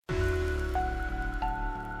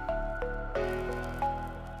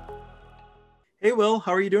Hey Will,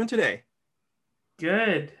 how are you doing today?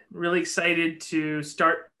 Good. Really excited to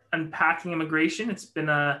start unpacking immigration. It's been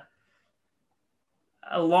a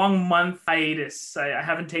long month hiatus. I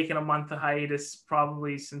haven't taken a month of hiatus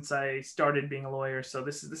probably since I started being a lawyer. So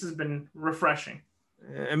this has been refreshing.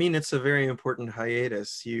 I mean, it's a very important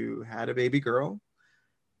hiatus. You had a baby girl.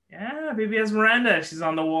 Yeah, baby Esmeralda. She's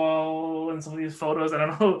on the wall in some of these photos. I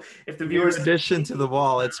don't know if the New viewers can addition to the see.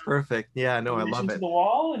 wall. It's perfect. Yeah, no, In I love addition to it. the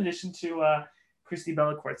wall, in addition to Christy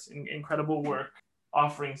Bellacourt's incredible work,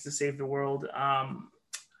 offerings to save the world.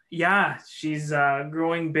 Yeah, she's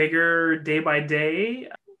growing bigger day by day.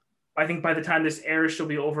 I think by the time this airs, she'll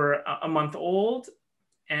be over a month old.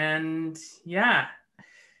 And yeah,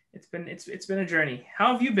 it's been a journey.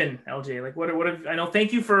 How have you been, LJ? Like what have I know?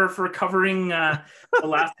 Thank you for covering the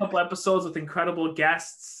last couple episodes with incredible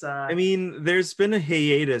guests. I mean, there's been a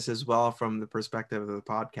hiatus as well from the perspective of the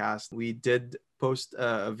podcast. We did post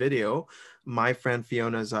a video. My friend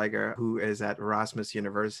Fiona Zeiger, who is at Erasmus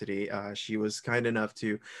University, she was kind enough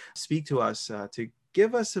to speak to us to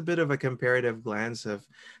give us a bit of a comparative glance of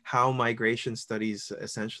how migration studies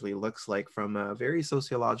essentially looks like from a very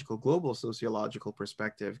sociological, global sociological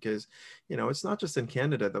perspective. Because, it's not just in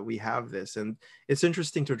Canada that we have this. And it's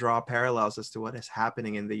interesting to draw parallels as to what is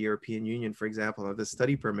happening in the European Union, for example, on the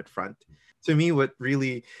study permit front. To me, what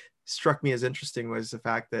really struck me as interesting was the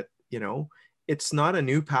fact that, it's not a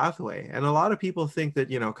new pathway. And a lot of people think that,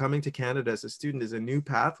 coming to Canada as a student is a new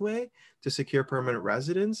pathway to secure permanent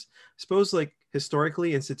residence. I suppose, like,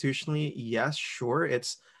 historically, institutionally, yes, sure,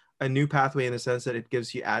 it's a new pathway in the sense that it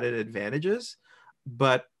gives you added advantages,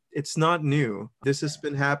 but it's not new. This has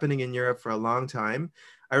been happening in Europe for a long time.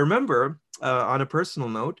 I remember, on a personal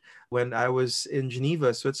note, when I was in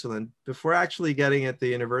Geneva, Switzerland, before actually getting at the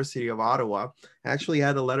University of Ottawa, I actually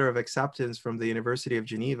had a letter of acceptance from the University of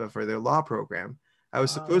Geneva for their law program. I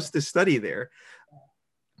was Uh, supposed to study there,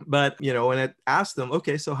 but when I asked them,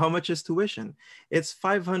 okay, so how much is tuition? It's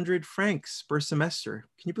 500 francs per semester.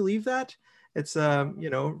 Can you believe that? It's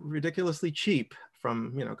ridiculously cheap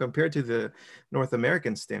from, compared to the North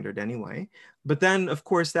American standard anyway. But then of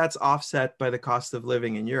course that's offset by the cost of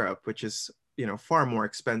living in Europe, which is, far more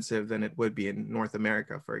expensive than it would be in North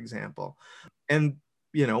America, for example. And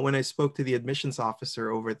when I spoke to the admissions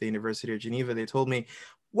officer over at the University of Geneva, they told me,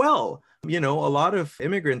 well, a lot of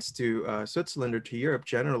immigrants to Switzerland or to Europe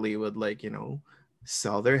generally would, like,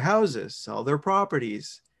 sell their houses, sell their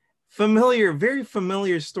properties. Familiar, very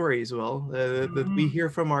familiar stories, Will, that we mm, hear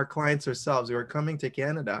from our clients ourselves who are coming to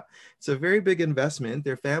Canada. It's a very big investment.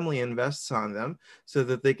 Their family invests on them so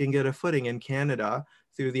that they can get a footing in Canada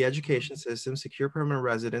through the education system, secure permanent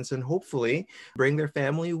residence, and hopefully bring their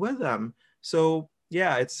family with them. So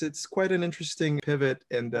yeah, it's quite an interesting pivot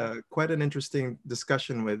and quite an interesting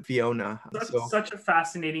discussion with Fiona. So such a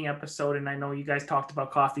fascinating episode, and I know you guys talked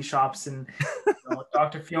about coffee shops and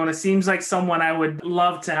Dr. Fiona seems like someone I would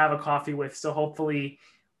love to have a coffee with. So hopefully,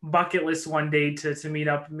 bucket list one day to meet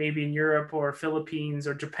up maybe in Europe or Philippines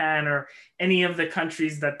or Japan or any of the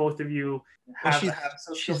countries that both of you well, have.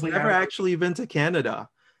 So she's hopefully never have. actually been to Canada.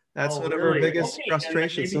 That's Oh, one of her really? biggest Okay, then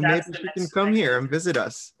frustrations. maybe So that's maybe the she can next come next. here and visit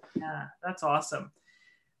us. Yeah, that's awesome.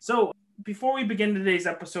 So before we begin today's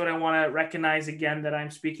episode, I want to recognize again that I'm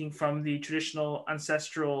speaking from the traditional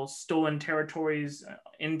ancestral stolen territories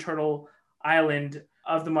in Turtle Island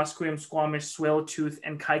of the Musqueam, Squamish, Tsleil-Waututh,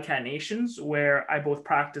 and Kaikat nations, where I both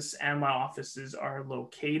practice and my offices are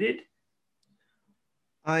located.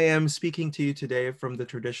 I am speaking to you today from the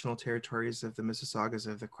traditional territories of the Mississaugas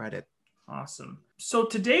of the Credit. Awesome. So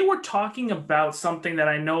today we're talking about something that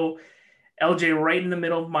I know LJ right in the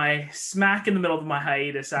middle of my smack in the middle of my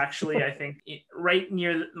hiatus. Actually, I think right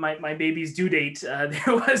near my baby's due date, there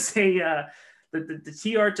was the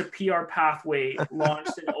TR to PR pathway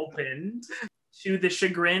launched and opened to the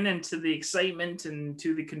chagrin and to the excitement and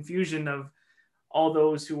to the confusion of all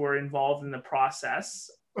those who were involved in the process.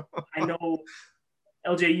 I know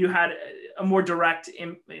LJ, you had a more direct,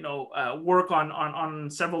 work on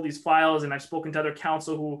several of these files, and I've spoken to other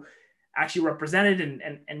counsel who actually represented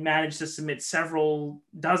and managed to submit several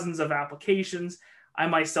dozens of applications. I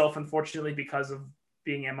myself, unfortunately, because of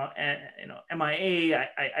being MIA,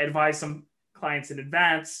 I advised some clients in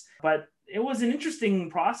advance, but it was an interesting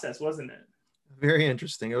process, wasn't it? Very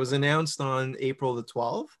interesting. It was announced on April the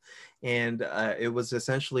 12th, and it was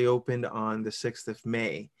essentially opened on the 6th of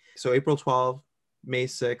May. So April 12th, May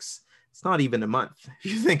 6th, it's not even a month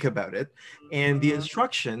if you think about it. And the Mhm.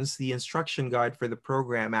 instructions, the instruction guide for the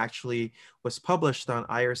program actually was published on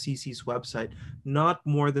IRCC's website not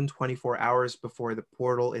more than 24 hours before the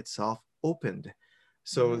portal itself opened.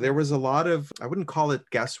 So there was a lot of, I wouldn't call it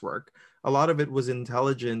guesswork. A lot of it was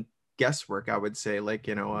intelligent guesswork, I would say, like,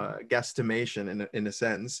 guesstimation in a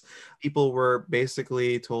sense. People were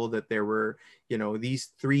basically told that there were, these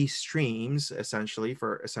three streams essentially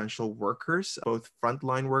for essential workers, both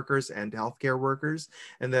frontline workers and healthcare workers.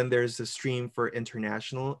 And then there's the stream for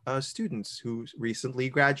international students who recently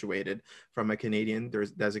graduated from a Canadian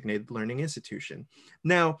designated learning institution.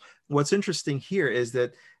 Now, what's interesting here is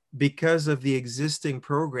that because of the existing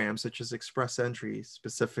programs such as Express Entry,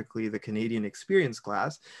 specifically the Canadian Experience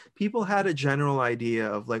class, people had a general idea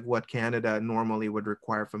of like what Canada normally would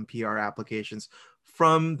require from PR applications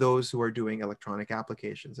from those who are doing electronic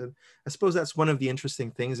applications. And I suppose that's one of the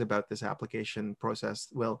interesting things about this application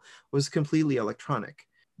process, was completely electronic.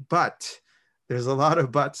 But there's a lot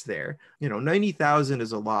of buts there. 90,000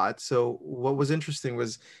 is a lot. So what was interesting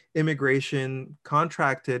was immigration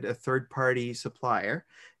contracted a third-party supplier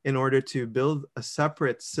in order to build a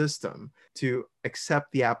separate system to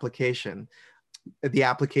accept the applications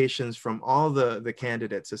from all the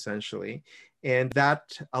candidates, essentially. And that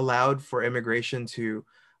allowed for immigration to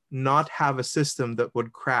not have a system that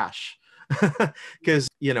would crash. Because,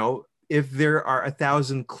 if there are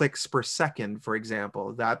 1,000 clicks per second, for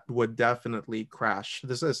example, that would definitely crash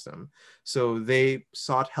the system. So they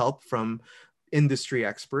sought help from industry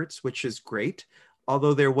experts, which is great.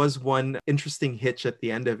 Although there was one interesting hitch at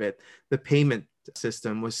the end of it, the payment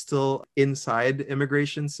system was still inside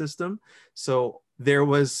immigration system. So there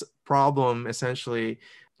was problem essentially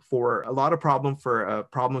for a lot of problems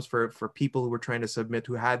for people who were trying to submit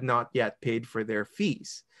who had not yet paid for their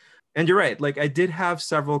fees. And you're right, like I did have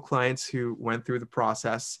several clients who went through the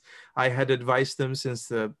process. I had advised them since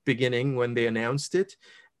the beginning when they announced it,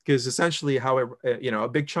 because essentially a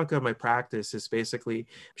big chunk of my practice is basically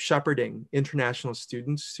shepherding international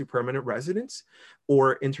students to permanent residents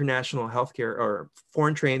or international healthcare or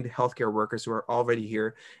foreign trained healthcare workers who are already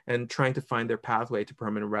here and trying to find their pathway to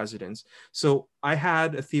permanent residence. So I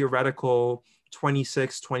had a theoretical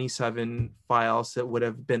 26, 27 files that would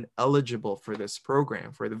have been eligible for this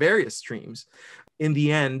program for the various streams. In the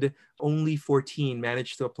end, only 14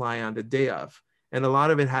 managed to apply on the day of. And a lot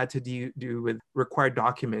of it had to do with required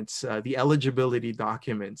documents, the eligibility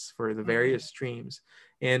documents for the various streams.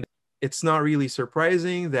 And it's not really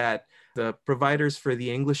surprising that the providers for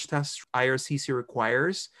the English test IRCC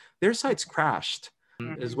requires, their sites crashed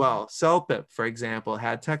as well. CELPIP, for example,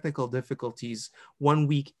 had technical difficulties 1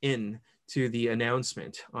 week in to the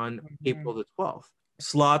announcement on April the 12th.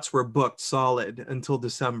 Slots were booked solid until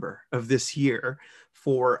December of this year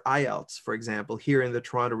for IELTS, for example, here in the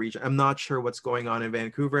Toronto region. I'm not sure what's going on in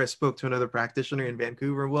Vancouver. I spoke to another practitioner in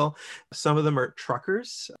Vancouver. Well, some of them are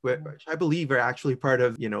truckers, which I believe are actually part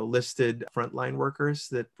of, listed frontline workers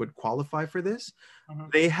that would qualify for this.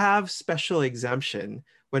 They have special exemption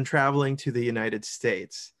when traveling to the United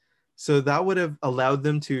States. So that would have allowed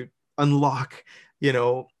them to unlock,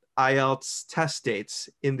 IELTS test dates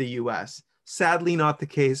in the US. Sadly, not the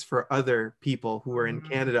case for other people who are in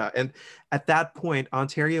Canada. And at that point,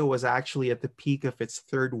 Ontario was actually at the peak of its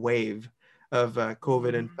third wave of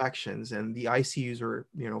COVID infections, and the ICUs were,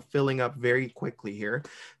 filling up very quickly here.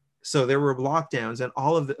 So there were lockdowns, and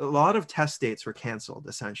a lot of test dates were canceled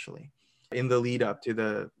essentially in the lead up to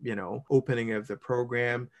the, opening of the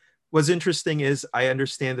program. What's interesting is I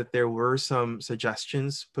understand that there were some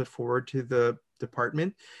suggestions put forward to the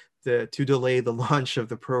department to delay the launch of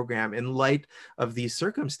the program in light of these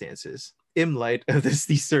circumstances,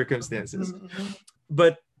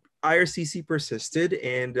 But IRCC persisted,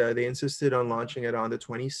 and they insisted on launching it on the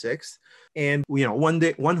 26th. And,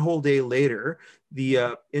 one whole day later,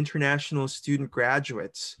 the International Student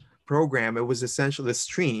Graduates program, it was essentially the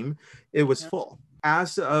stream, it was full.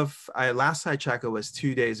 As of last I checked, it was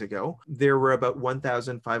 2 days ago, there were about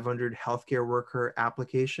 1,500 healthcare worker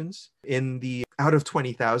applications out of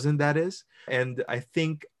 20,000, that is. And I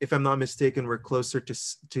think, if I'm not mistaken, we're closer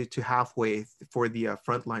to halfway for the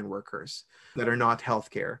frontline workers that are not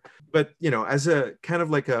healthcare. But, as a kind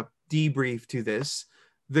of like a debrief to this,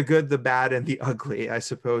 the good, the bad, and the ugly, I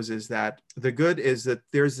suppose, is that the good is that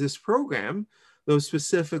there's this program that was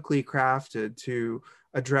specifically crafted to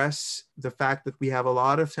address the fact that we have a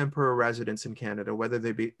lot of temporary residents in Canada, whether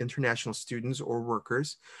they be international students or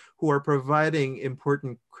workers, who are providing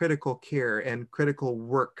important critical care and critical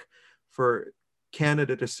work for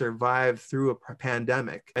Canada to survive through a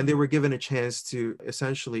pandemic. And they were given a chance to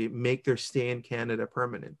essentially make their stay in Canada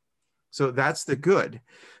permanent. So that's the good.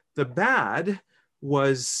 The bad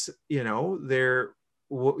was, there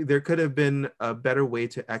could have been a better way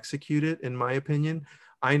to execute it, in my opinion.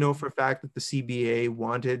 I know for a fact that the CBA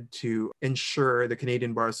wanted to ensure, the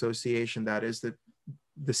Canadian Bar Association, that is, that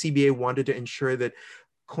the CBA wanted to ensure that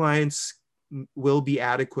clients will be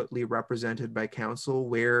adequately represented by counsel,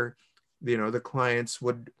 where the clients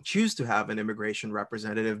would choose to have an immigration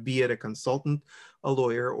representative, be it a consultant, a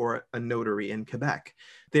lawyer, or a notary in Quebec.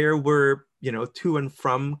 There were to and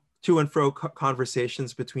fro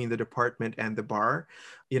conversations between the department and the bar.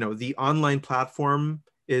 The online platform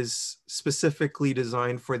is specifically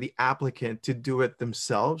designed for the applicant to do it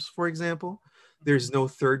themselves. For example, there's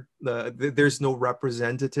no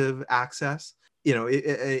representative access,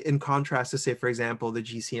 in contrast to, say, for example, the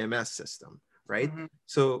GCMS system, right? Mm-hmm.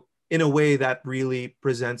 So in a way that really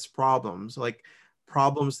presents problems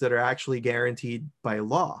that are actually guaranteed by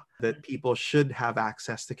law, that people should have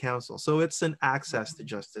access to counsel. So it's an access to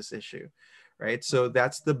justice issue, right? So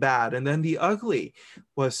that's the bad. And then the ugly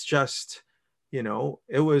was just,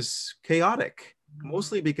 it was chaotic,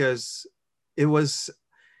 mostly because it was,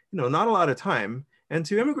 not a lot of time. And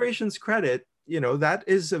to immigration's credit, that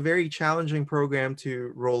is a very challenging program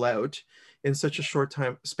to roll out in such a short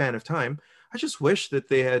span of time. I just wish that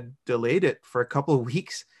they had delayed it for a couple of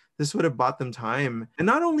weeks. This would have bought them time, and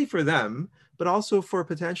not only for them, but also for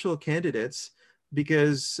potential candidates,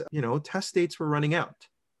 because test dates were running out,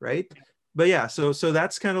 right? But yeah, so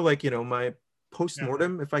that's kind of like my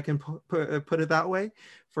post-mortem, if I can put it that way,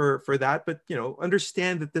 for that. But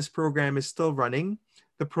understand that this program is still running.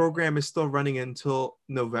 The program is still running until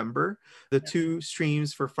November. The two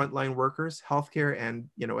streams for frontline workers, healthcare and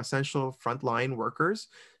essential frontline workers,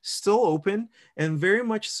 still open, and very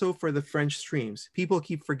much so for the French streams. People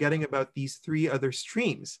keep forgetting about these 3 other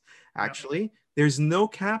streams. Actually, there's no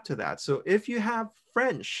cap to that. So if you have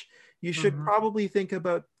French, you should probably think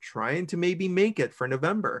about trying to maybe make it for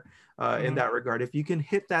November in that regard. If you can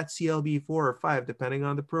hit that CLB 4 or 5, depending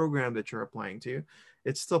on the program that you're applying to,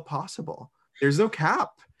 it's still possible. There's no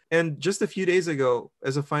cap. And just a few days ago,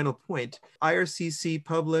 as a final point, IRCC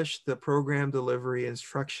published the program delivery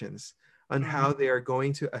instructions on how they are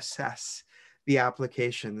going to assess the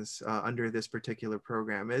applications under this particular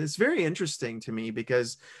program. And it's very interesting to me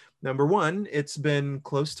because, number one, it's been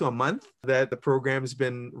close to a month that the program's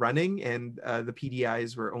been running, and the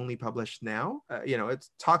PDIs were only published now. It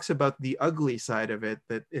talks about the ugly side of it,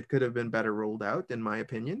 that it could have been better rolled out, in my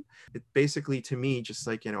opinion. It basically, to me, just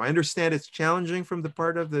like, I understand it's challenging from the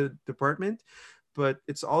part of the department, but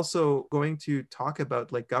it's also going to talk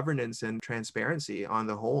about like governance and transparency on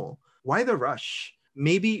the whole. Why the rush?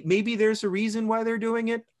 Maybe there's a reason why they're doing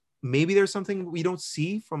it. Maybe there's something we don't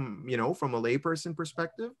see from a layperson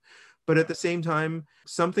perspective, but at the same time,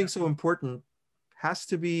 something so important has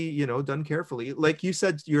to be done carefully. Like you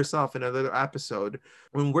said yourself in another episode,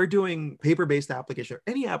 when we're doing paper-based application, or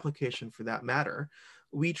any application for that matter,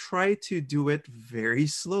 we try to do it very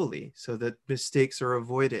slowly so that mistakes are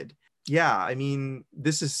avoided. Yeah, I mean,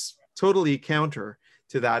 this is totally counter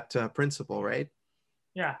to that principle, right?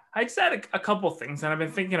 Yeah, I just had a couple things, and I've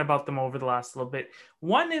been thinking about them over the last little bit.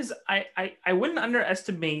 One is I wouldn't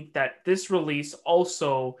underestimate that this release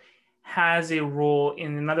also has a role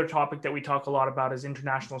in another topic that we talk a lot about, is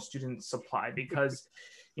international student supply. Because,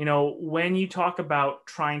 when you talk about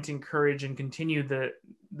trying to encourage and continue the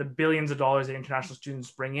billions of dollars that international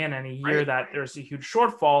students bring in a year, that there's a huge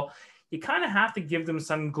shortfall, you kind of have to give them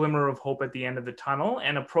some glimmer of hope at the end of the tunnel.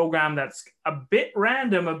 And a program that's a bit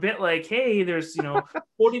random, a bit like, hey, there's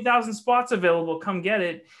 40,000 spots available, come get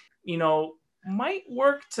it, might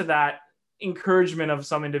work to that encouragement of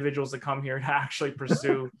some individuals to come here to actually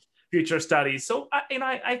pursue future studies. So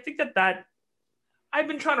I think that I've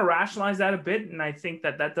been trying to rationalize that a bit, and I think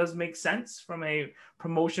that does make sense from a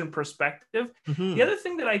promotion perspective. The other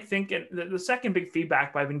thing that I think, and the second big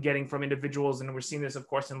feedback I've been getting from individuals, and we're seeing this, of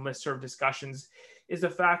course, in listserv discussions, is the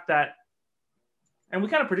fact that, and we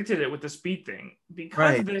kind of predicted it with the speed thing,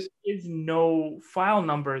 because there is no file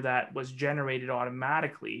number that was generated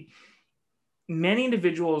automatically. Many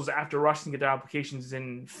individuals, after rushing to get their applications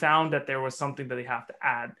in, found that there was something that they have to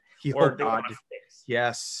add or they want to fix.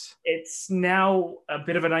 Yes. It's now a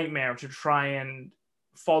bit of a nightmare to try and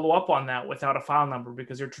follow up on that without a file number,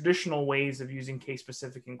 because your traditional ways of using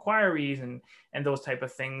case-specific inquiries and those type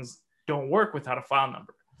of things don't work without a file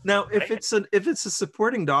number. Now, if it's a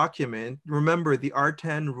supporting document, remember the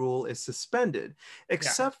R10 rule is suspended,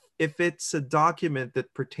 except if it's a document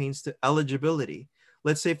that pertains to eligibility.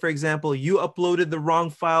 Let's say, for example, you uploaded the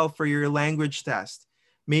wrong file for your language test.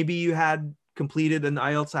 Maybe you had completed an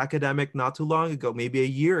IELTS academic not too long ago, maybe a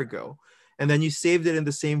year ago, and then you saved it in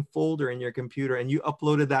the same folder in your computer and you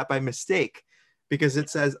uploaded that by mistake because it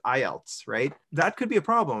says IELTS, right? That could be a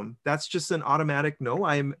problem. That's just an automatic no,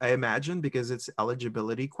 I imagine, because it's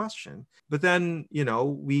eligibility question. But then,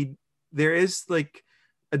 there is like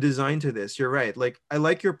a design to this. You're right. Like, I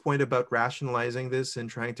like your point about rationalizing this and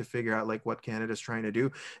trying to figure out like what Canada's trying to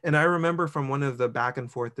do. And I remember from one of the back and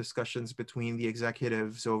forth discussions between the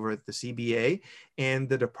executives over at the CBA and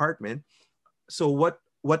the department. So what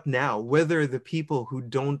now? Whether the people who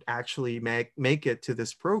don't actually make it to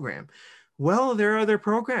this program, well, there are other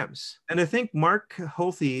programs. And I think Mark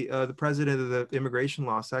Holthe, the president of the immigration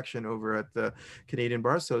law section over at the Canadian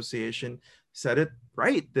Bar Association, said it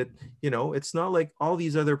right, that, it's not like all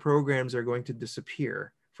these other programs are going to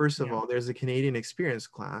disappear. First of all, there's a Canadian experience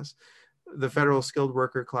class. The federal skilled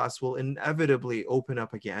worker class will inevitably open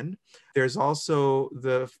up again. There's also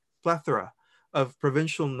the plethora of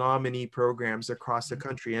provincial nominee programs across the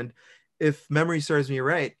country. And if memory serves me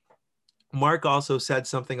right, Mark also said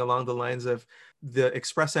something along the lines of the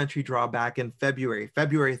express entry drawback in February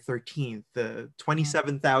 13th, the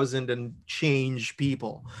 27,000 and change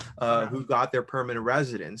people who got their permanent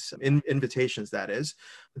residence, invitations, that is,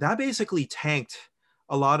 that basically tanked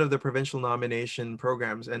a lot of the provincial nomination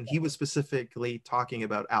programs. And he was specifically talking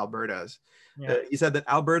about Alberta's. He said that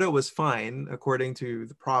Alberta was fine, according to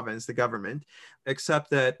the province, the government, except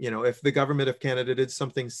that, if the government of Canada did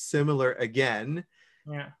something similar again,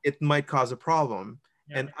 it might cause a problem.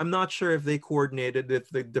 And I'm not sure if if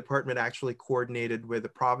the department actually coordinated with the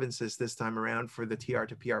provinces this time around for the TR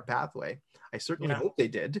to PR pathway. I certainly hope they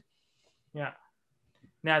did. Yeah.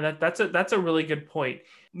 Now that's a really good point.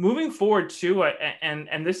 Moving forward too,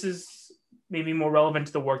 and this is maybe more relevant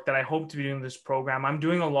to the work that I hope to be doing this program. I'm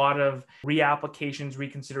doing a lot of reapplications,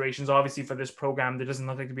 reconsiderations. Obviously, for this program, there doesn't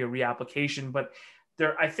look like to be a reapplication, but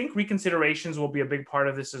I think reconsiderations will be a big part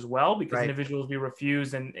of this as well, because individuals will be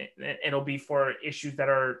refused, and it'll be for issues that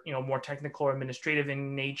are more technical or administrative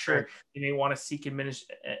in nature. You may want to seek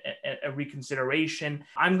a reconsideration.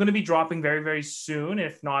 I'm going to be dropping very, very soon,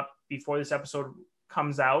 if not before this episode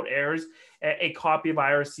airs, a copy of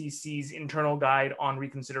IRCC's internal guide on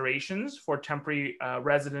reconsiderations for temporary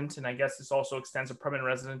resident, and I guess this also extends to permanent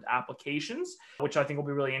resident applications, which I think will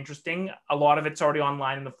be really interesting. A lot of it's already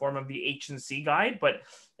online in the form of the H&C guide, but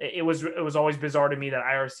it was always bizarre to me that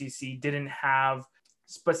IRCC didn't have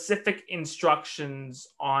specific instructions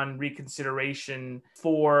on reconsideration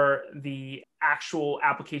for the actual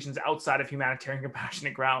applications outside of humanitarian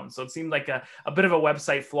compassionate grounds. So it seemed like a bit of a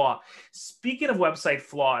website flaw. Speaking of website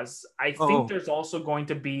flaws, I think there's also going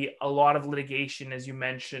to be a lot of litigation, as you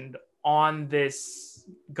mentioned, on this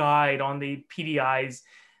guide, on the PDIs,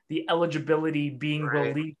 the eligibility being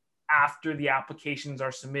released after the applications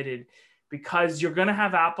are submitted, because you're going to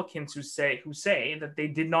have applicants who say that they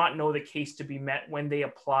did not know the case to be met when they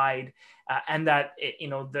applied, and that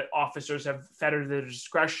the officers have fettered their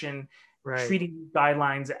discretion, treating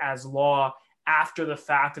guidelines as law after the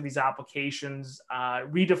fact of these applications,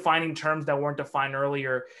 redefining terms that weren't defined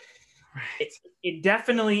earlier. It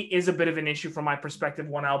definitely is a bit of an issue from my perspective,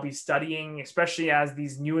 when I'll be studying, especially as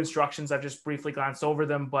these new instructions, I've just briefly glanced over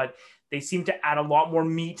them, but they seem to add a lot more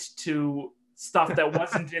meat to stuff that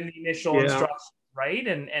wasn't in the initial instructions, right?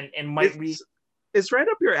 And might be... It's right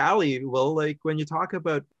up your alley, Will. Like, when you talk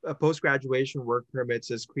about post-graduation work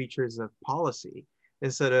permits as creatures of policy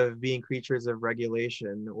instead of being creatures of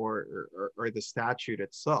regulation or the statute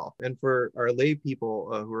itself. And for our lay people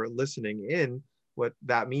who are listening in, what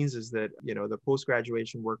that means is that, the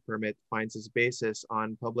post-graduation work permit finds its basis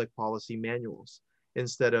on public policy manuals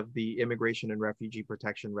instead of the immigration and refugee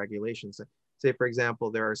protection regulations. Say, for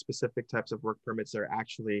example, there are specific types of work permits that are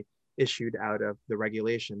actually issued out of the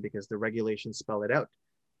regulation because the regulations spell it out.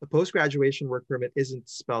 The post-graduation work permit isn't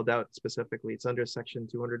spelled out specifically. It's under section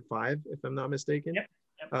 205, if I'm not mistaken.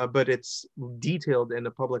 But it's detailed in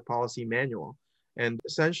the public policy manual. And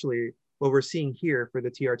essentially, what we're seeing here for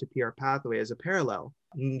the TR to PR pathway is a parallel,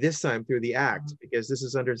 this time through the Act, because this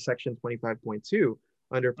is under section 25.2,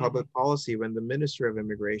 under public policy, when the Minister of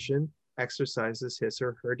Immigration exercises his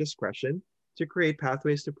or her discretion to create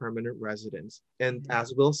pathways to permanent residence. And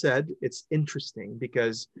as Will said, it's interesting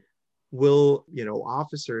because will,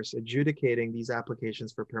 officers adjudicating these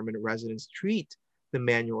applications for permanent residence treat the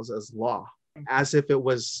manuals as law, as if it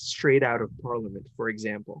was straight out of Parliament, for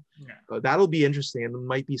example. So that'll be interesting and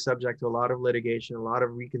might be subject to a lot of litigation, a lot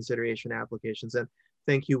of reconsideration applications. And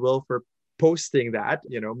thank you, Will, for posting that,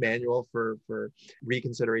 manual for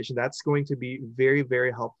reconsideration. That's going to be very,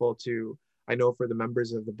 very helpful to, I know, for the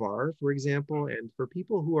members of the bar, for example, and for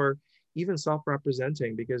people who are even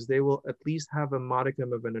self-representing, because they will at least have a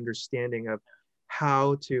modicum of an understanding of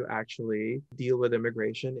how to actually deal with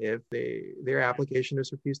immigration if their application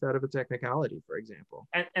is refused out of a technicality, for example.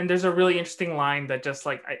 And there's a really interesting line that just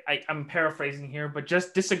like I'm paraphrasing here, but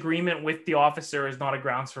just disagreement with the officer is not a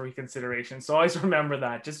grounds for reconsideration. So always remember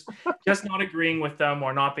that. Just not agreeing with them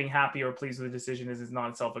or not being happy or pleased with the decision is not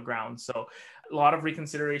itself a ground. So a lot of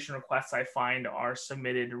reconsideration requests I find are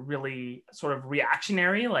submitted really sort of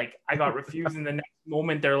reactionary. Like I got refused in the next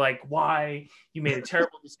moment. They're like, why? You made a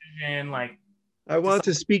terrible decision. Like I want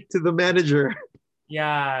to speak to the manager.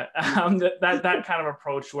 yeah, that kind of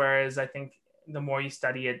approach. Whereas I think the more you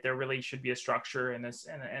study it, there really should be a structure in this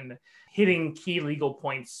and hitting key legal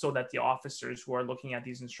points so that the officers who are looking at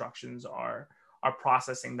these instructions are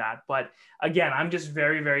processing that. But again, I'm just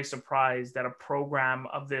very, very surprised that a program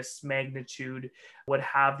of this magnitude would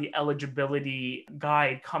have the eligibility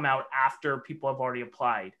guide come out after people have already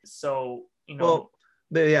applied. So, Well,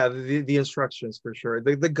 the instructions for sure.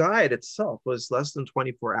 The guide itself was less than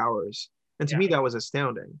 24 hours. And to me, that was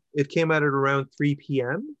astounding. It came out at around 3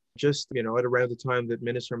 p.m., just, at around the time that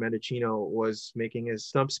Minister Mendicino was making his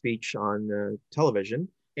stump speech on television.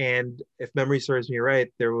 And if memory serves me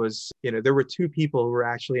right, there were two people who were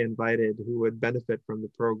actually invited who would benefit from the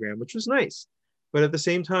program, which was nice. But at the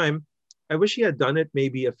same time, I wish he had done it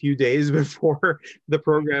maybe a few days before the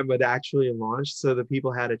program had actually launched so that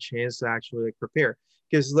people had a chance to actually prepare.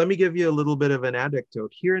 Because let me give you a little bit of an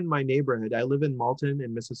anecdote. Here in my neighborhood, I live in Malton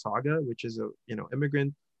in Mississauga, which is a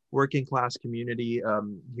immigrant working class community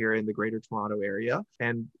here in the Greater Toronto area.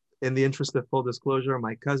 And in the interest of full disclosure,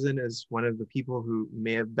 my cousin is one of the people who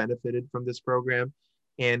may have benefited from this program.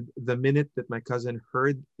 And the minute that my cousin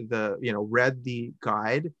read the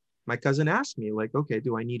guide, my cousin asked me, like, okay,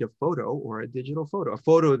 do I need a photo or a digital photo? A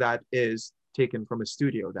photo that is taken from a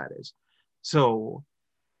studio, that is. So,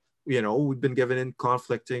 we've been given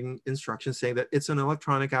conflicting instructions saying that it's an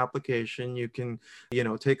electronic application. You can,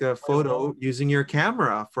 take a photo using your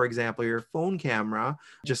camera, for example, your phone camera,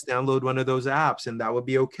 just download one of those apps and that would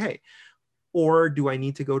be okay. Or do I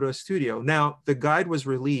need to go to a studio? Now, the guide was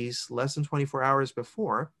released less than 24 hours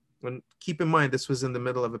before. And keep in mind, this was in the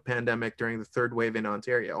middle of a pandemic during the third wave in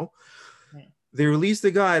Ontario. They released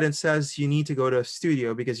the guide and says you need to go to a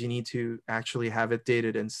studio because you need to actually have it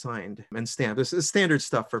dated and signed and stamped. This is standard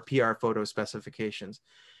stuff for PR photo specifications.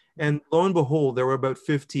 And lo and behold, there were about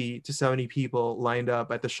 50 to 70 people lined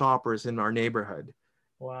up at the Shoppers in our neighborhood.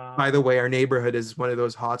 Wow. By the way, our neighborhood is one of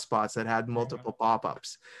those hotspots that had multiple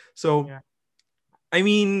pop-ups. So, I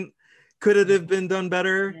mean, could it have been done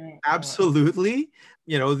better? Absolutely.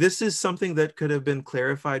 This is something that could have been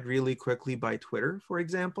clarified really quickly by Twitter, for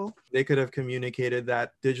example. They could have communicated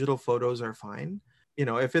that digital photos are fine.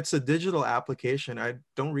 If it's a digital application, I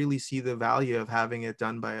don't really see the value of having it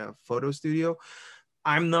done by a photo studio.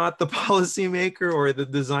 I'm not the policymaker or the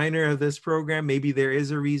designer of this program. Maybe there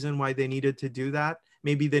is a reason why they needed to do that.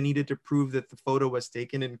 Maybe they needed to prove that the photo was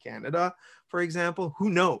taken in Canada, for example. Who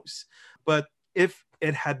knows? But if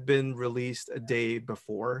it had been released a day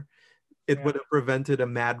before, it would have prevented a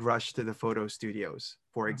mad rush to the photo studios,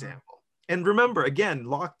 for example. And remember, again,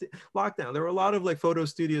 lockdown, there were a lot of photo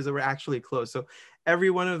studios that were actually closed. So every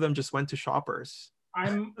one of them just went to Shoppers.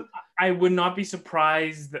 I would not be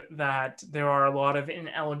surprised that there are a lot of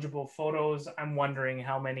ineligible photos. I'm wondering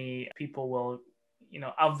how many people will,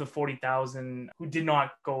 of the 40,000 who did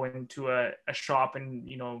not go into a shop and,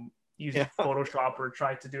 use Photoshop or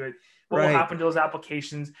try to do it. What will happen to those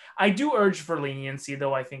applications? I do urge for leniency,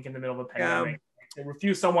 though. I think in the middle of a pandemic, to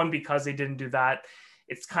refuse someone because they didn't do that,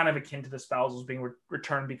 it's kind of akin to the spousals being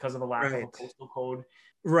returned because of a lack of a postal code.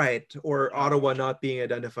 Right. Or Ottawa not being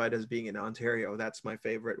identified as being in Ontario. That's my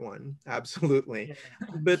favorite one. Absolutely.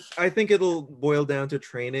 But I think it'll boil down to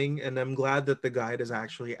training. And I'm glad that the guide is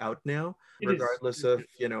actually out now, regardless of,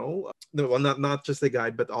 not just the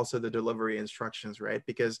guide, but also the delivery instructions, right?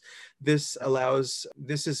 Because this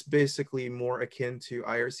is basically more akin to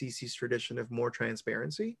IRCC's tradition of more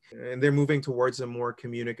transparency. And they're moving towards a more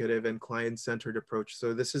communicative and client-centered approach.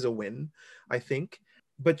 So this is a win, I think.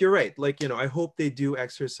 But you're right. I hope they do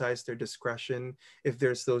exercise their discretion if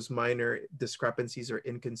there's those minor discrepancies or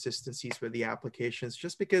inconsistencies with the applications,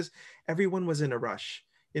 just because everyone was in a rush.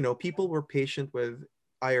 People were patient with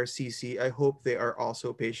IRCC. I hope they are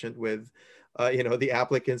also patient with, the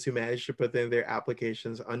applicants who managed to put in their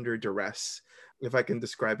applications under duress, if I can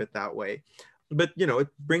describe it that way. But, it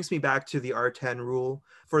brings me back to the R10 rule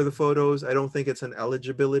for the photos. I don't think it's an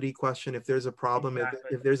eligibility question. If there's a problem,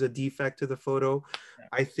 if there's a defect to the photo,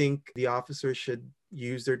 I think the officer should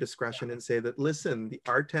use their discretion and say that, listen, the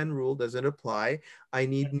R10 rule doesn't apply. I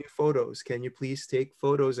need new photos. Can you please take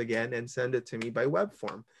photos again and send it to me by web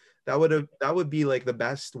form? That would be like the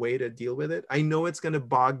best way to deal with it. I know it's going to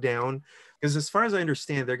bog down because as far as I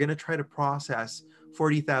understand, they're going to try to process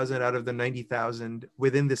 40,000 out of the 90,000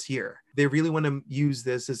 within this year. They really want to use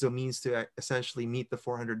this as a means to essentially meet the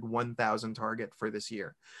 401,000 target for this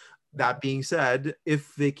year. That being said,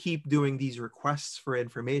 if they keep doing these requests for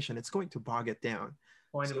information, it's going to bog it down.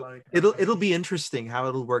 So it'll be interesting how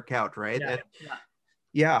it'll work out, right?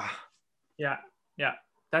 Yeah, yeah.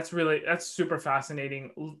 That's super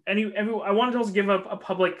fascinating. I wanted to also give a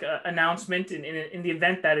public announcement in the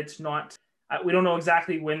event that it's not. We don't know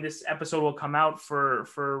exactly when this episode will come out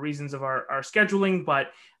for reasons of our scheduling,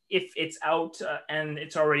 but if it's out and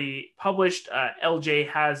it's already published, LJ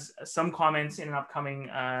has some comments in an upcoming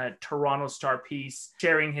Toronto Star piece,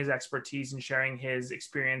 sharing his expertise and sharing his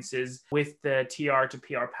experiences with the TR to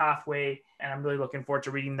PR pathway. And I'm really looking forward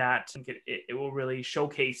to reading that. I think it will really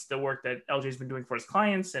showcase the work that LJ's been doing for his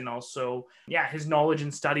clients and also, his knowledge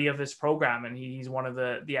and study of this program. And he's one of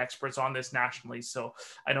the experts on this nationally. So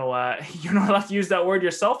I know you're not allowed to use that word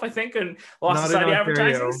yourself, I think, in Law Society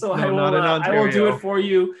advertising. So I will do it for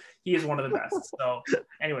you. He is one of the best. So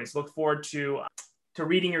anyways, look forward to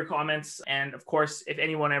reading your comments. And of course, if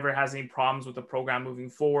anyone ever has any problems with the program moving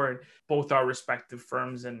forward, both our respective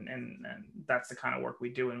firms and that's the kind of work we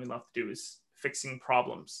do and we love to do is fixing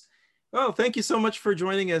problems. Well, thank you so much for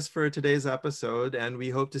joining us for today's episode, and we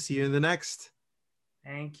hope to see you in the next.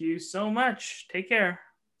 Thank you so much. Take care.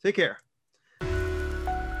 Take care.